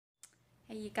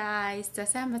Hey guys, за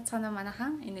сайн бацгаана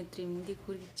манайхаан энэ өдрийн мэндийг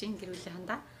хүргэж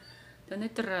гэрүүлэхэндээ.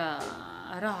 Өнөөдөр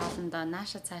орой хоолндоо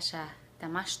наашаа цаашаа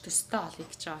та маш төстэй олъё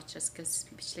гэж байгаа учраас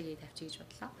бичлэг хийж авчиж гэж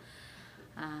бодлоо.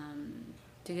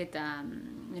 Тэгээд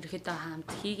ерөөхдөө хамт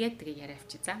хийгээд тэгээ яриа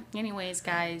авчиж за. Anyways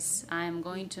guys, I'm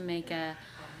going to make a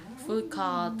food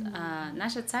called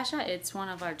Naashaa Цаашаа. It's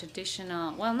one of our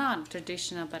traditional, well not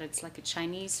traditional, but it's like a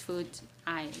Chinese food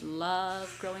I love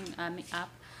growing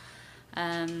up.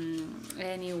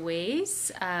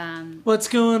 Anyways, what's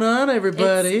going on,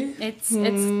 everybody? It's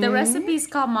the recipe is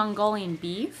called Mongolian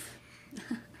Beef,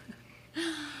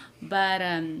 but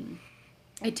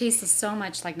it tastes so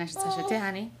much like Naashaa Цаашаа,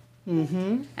 honey.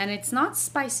 And it's not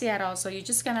spicy at all, so you're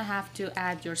just gonna have to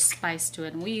add your spice to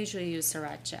it. And we usually use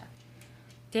sriracha.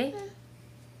 Okay?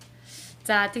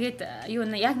 За тэгээд юу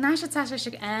нэ яг Naashaa Цаашаа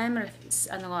шиг амар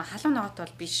нөгөө халуун ногоот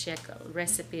бол биш яг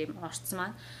recipe орцсон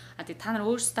маань. А тэгээд та нар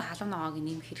өөрсдөө халуун ногоог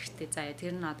нэмэх хэрэгтэй. За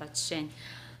тэр нь одоо жишээ нь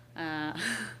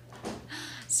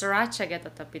sriracha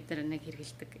гэдэг одоо бид нэг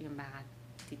хэрэгэлдэг юм байгаа.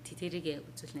 Тэрийг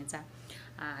үзүүлнэ. За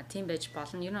тийм байж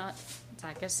болно. You know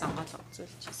за гэж сонгоод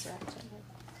үзүүлчих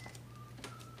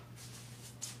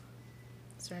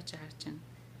sriracha харж байна.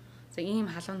 За ийм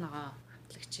халуун ногоо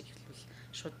хамтлагчийг хэлбэл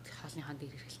шууд хоолны хонд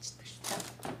хэрэгэлцдэг шүү дээ.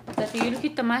 За тэгээд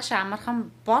ерөнхийдөө маш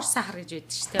амархан бор сахар гэж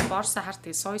байдаг шүү дээ. Бор сахар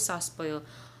тэгээд соёй сос буюу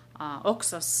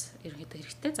уксус ерөнхийдөө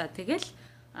хэрэгтэй. За тэгэл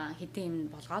хэдийн юм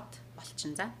болгоод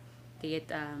болчихно. За тэгээд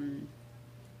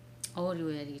өөр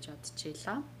юу яа гэж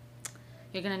бодчихлоо.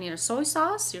 You're gonna need a soy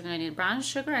sauce, you're gonna need brown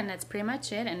sugar, and that's pretty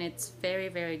much it. And it's very,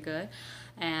 very good.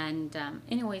 And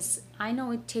anyways, I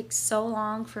know it takes so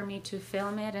long for me to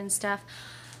film it and stuff.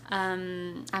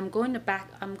 I'm going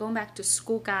back to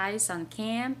school, guys, on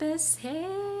campus. Hey,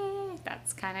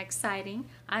 that's kind of exciting.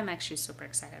 I'm actually super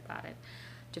excited about it,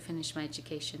 to finish my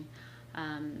education,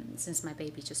 since my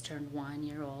baby just turned 1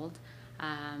 year old.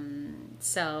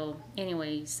 So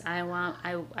anyways,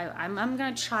 I'm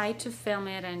gonna try to film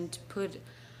it and put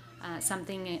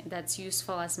something that's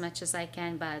useful as much as I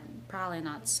can, but probably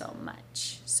not so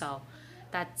much. So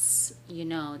that's, you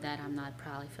know, that I'm not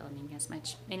probably filming as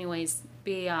much. Anyways,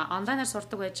 би онлайнаар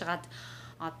сурдаг байжгаад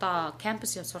одоо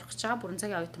кампус яв сурах гэж байгаа, бүрэн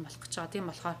цагийн оюутан болох гэж байгаа. Тийм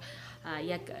болохоор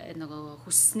яг нөгөө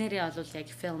хүсснээрээ бол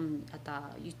яг фильм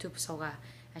одоо YouTube суугаа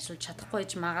ажиллаж чадахгүй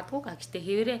байж магадгүй. Гэхдээ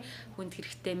хэвээрээ хүнд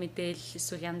хэрэгтэй мэдээлэл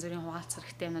эсвэл янз бүрийн хуваалцах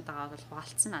хэрэгтэй юмнууд байгаа бол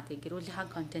хуваалцсан. Тэгээ гэрүүлийнхаа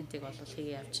контентыг бол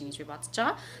хийгээ явуулчих гэж би бодож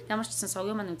байгаа. Ямар ч гэсэн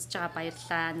Сувгийг маань үзэж байгаа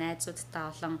баярлалаа. Найзуудтай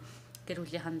олон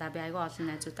гэрүүлийнхандаа би аягүй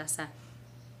олон найзуудаасаа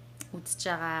үзэж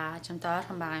байгаа, чамтай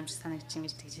ойрхон байгаа юм шиг санагдчих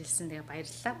гэж хэлсэн. Тэгээ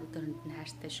баярлалаа. Өдөрөнд нь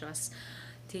хайртай шүү бас.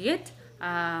 Тэгээд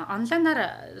онлайнаар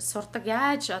сурдаг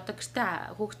яаж одоо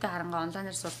гэртээ хүүхдээ харангаа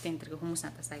онлайнаар сурдгийн тэрэг хүмүүс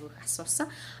надаас аягүй их асуусан.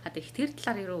 Тэгээд тэр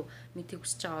талаар юу мэдээ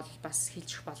хүсэж байгаа бол бас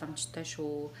хэлж өгөх боломжтой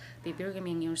шүү. Би Brigham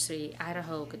University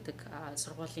Idaho гэдэг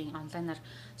сургуулийн онлайнаар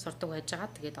сурдаг байж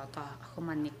байгаа. Тэгээд одоо охин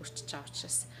маань нэг үрчиж байгаа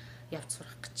учраас явж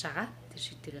сурах гэж байгаа. Тэр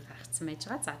шиг тэрийг гаргацсан байж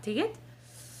байгаа. За тэгээд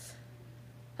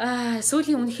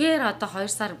сүүлийн үнэхээр одоо 2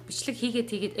 сар бичлэг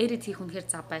хийгээд edit хийх үнэхээр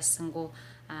зав байсангүй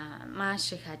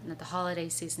маш их одоо holiday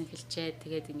season хэлчээ.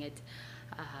 Тэгээд ингээд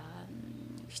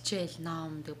хичээл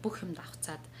ном тэг бүх юм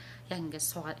давхцаад яг ингээд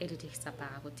суугаад edit хийх зав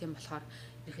байгаагүй. Тийм болохоор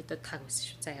ерөөдөө таг байсан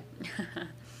шүү. За.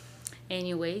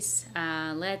 Anyways,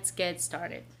 let's get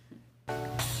started.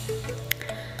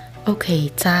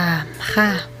 Okay, за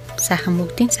маха сайхан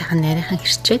бүгдийн сайхан нарийнхан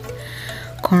хэрчээд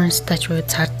cornstarch уу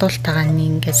цардуултагаа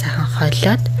ингээд сайхан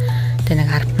хойлоод тэгээ нэг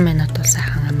 10 минут бол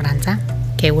сайхан амраан за.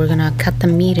 Okay, we're gonna cut the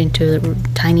meat into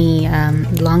tiny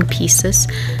long pieces,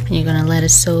 and you're gonna let it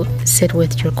sit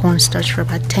with your cornstarch for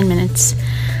about 10 minutes.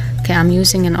 Okay, I'm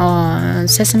using an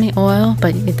sesame oil,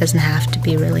 but it doesn't have to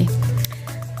be really.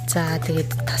 За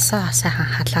тэгээд тасаа сайхан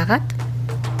халаагаад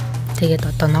тэгээд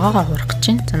одоо ногоогоо хуурах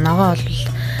гэж байна. За ногоо бол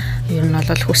ер нь бол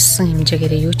хүссэн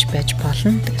хэмжээгээр юуч байж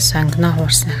болно. Тэгээд сонгоноо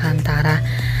хуурсныхаа дараа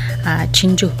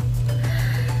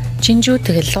чинжүү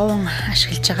тэгээд луун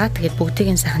ашиглаж байгаа. Тэгээд бүгдийг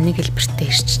нь сайхан нэг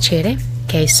хэлбэртэй ирччихээрэй.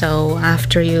 Okay, so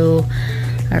after you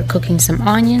are cooking some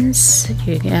onions,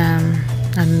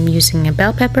 I'm using a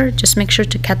bell pepper. Just make sure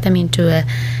to cut them into a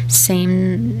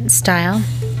same style.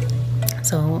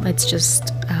 So it's just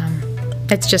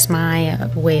my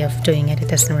way of doing it. It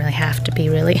doesn't really have to be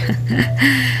really.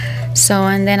 So,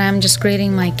 and then I'm just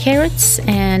grating my carrots,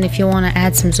 and if you want to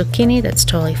add some zucchini, that's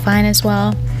totally fine as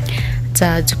well.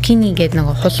 За zucchini гэдэг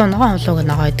нэг хулууг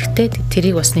идэгтэй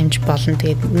тэрийг бас нэмж болно.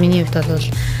 Тэгээд миний хувьд бол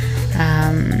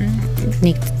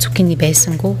нэг zucchini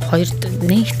байсангүй, хоёрд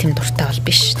нэг тийм дуртай бол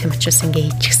биш. Тийм учраас ингэ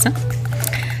хийчихсэн.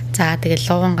 За тэгээд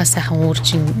лувангаа сайхан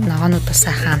үүржин ногоонуудаа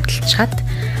сайхан хамталчаад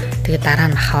Тэгээд дараа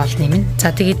нь хоол нэмнэ.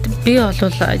 За тэгээд би бол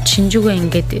чинжүүгээ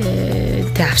ингээд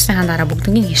тэг авсныхаа дараа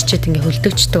бүгднийг ирчээд ингээд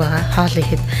хөлдөгчдөг байгаа. Хоол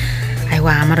ихэд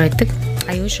айгүй амар байдаг.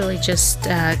 I usually just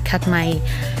cut my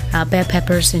bell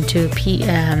peppers into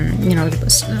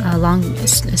a long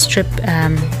strip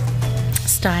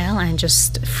style and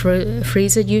just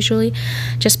freeze it usually,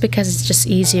 just because it's just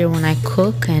easier when I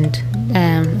cook, and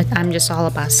I'm just all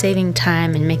about saving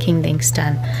time and making things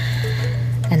done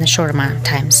in a short amount of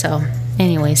time. So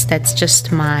anyways, that's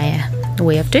just my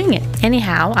way of doing it.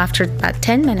 Anyhow, after about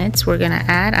 10 minutes, we're gonna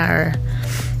add our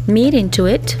meat into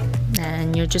it,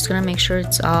 and you're just gonna make sure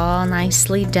it's all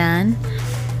nicely done,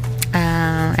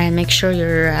 and make sure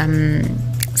your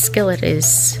skillet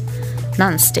is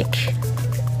non-stick.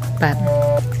 But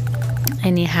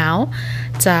anyhow,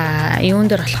 за юун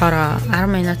дээр болохоор 10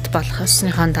 минут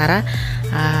болохсныхоо дараа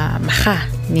маха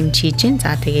нэмж хийж гин.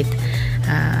 За тэгээд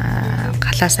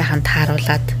галаа сайхан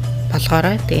тааруулаад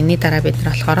болгоорой. Тэгээд энэний дараа бид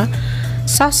нар болохоор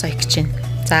сос оёж гин.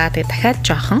 За тэгээд дахиад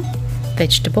жоохон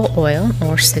vegetable oil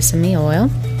or sesame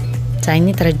oil. За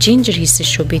энэний дараа ginger хийсэн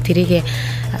шүү. Би тэрийг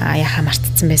яхаа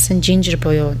мартцсан байсан. Ginger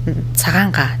буюу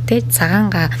цагаангаа, тий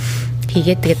цагаангаа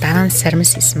хийгээд тэгээд дараа нь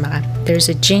сармис хийсэн байгаа. There's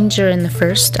a ginger in the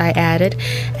first I added,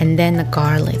 and then the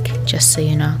garlic, just so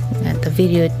you know. The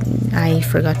video I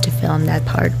forgot to film that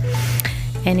part.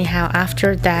 Anyhow,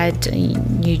 after that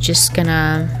you're just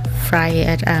gonna fry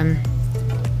it,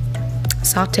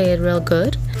 saute it real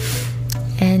good,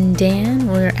 and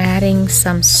then we're adding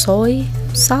some soy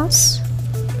sauce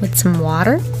with some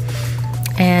water.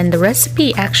 And the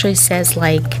recipe actually says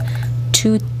like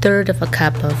 2/3 of a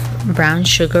cup of brown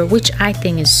sugar, which I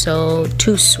think is so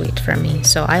too sweet for me.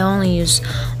 So I only use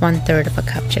 1/3 of a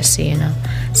cup, just so you know.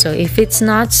 So if it's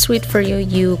not sweet for you,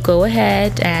 you go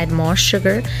ahead, add more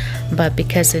sugar. But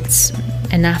because it's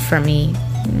enough for me,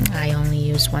 I only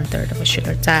use 1/3 of a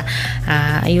sugar. За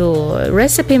юу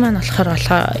recipe маань болохоор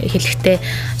хэлэхдээ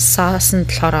соосонд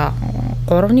болохоор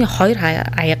 3-2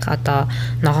 аяг одоо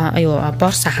ногоон юу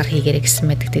бор сахар хийгэрэй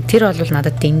гэсэн мэт. Тэр бол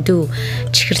надад дэндүү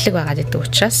чихэрлэг байгаад байдаг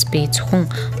учраас би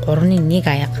зөвхөн 3-1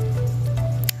 аяг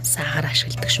сахар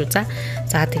ашигладаг шүү.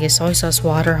 За тэгээ soy sauce,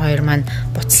 water хоёр маань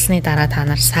буцалсны дараа та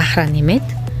нар сахараа нэмээд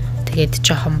тэгээд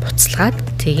жоохон буцалгаад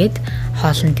тэгээд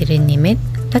хоолн дээрээ нэмээд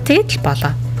тэгээд л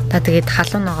болоо. Тэгээд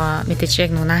халуун ногоо мэдээж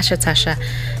яг Наашаа Цаашаа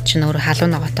чинь өөр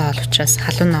халуун ногоотой бол учраас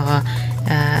халуун ногоо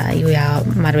юу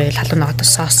яамаар байвал халуун ногоотой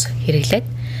сос хэрэглээд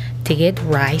тэгээд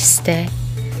riceтэй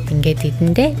ингээд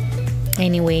идэндээ.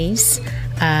 Anyways,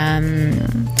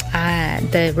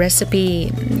 the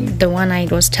recipe, the one I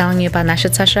was telling you about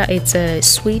Naashaa Цаашаа, it's a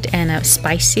sweet and a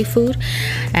spicy food,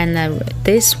 and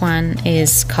this one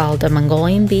is called a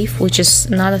Mongolian beef, which is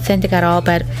not authentic at all,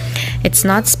 but it's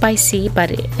not spicy, but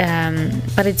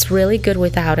it's really good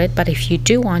without it. But if you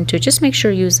do want to, just make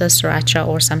sure you use a sriracha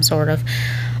or some sort of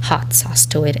hot sauce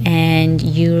to it, and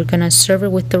you're gonna serve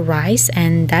it with the rice,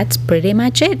 and that's pretty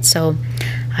much it. So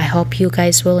I hope you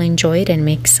guys will enjoy it and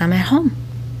make some at home.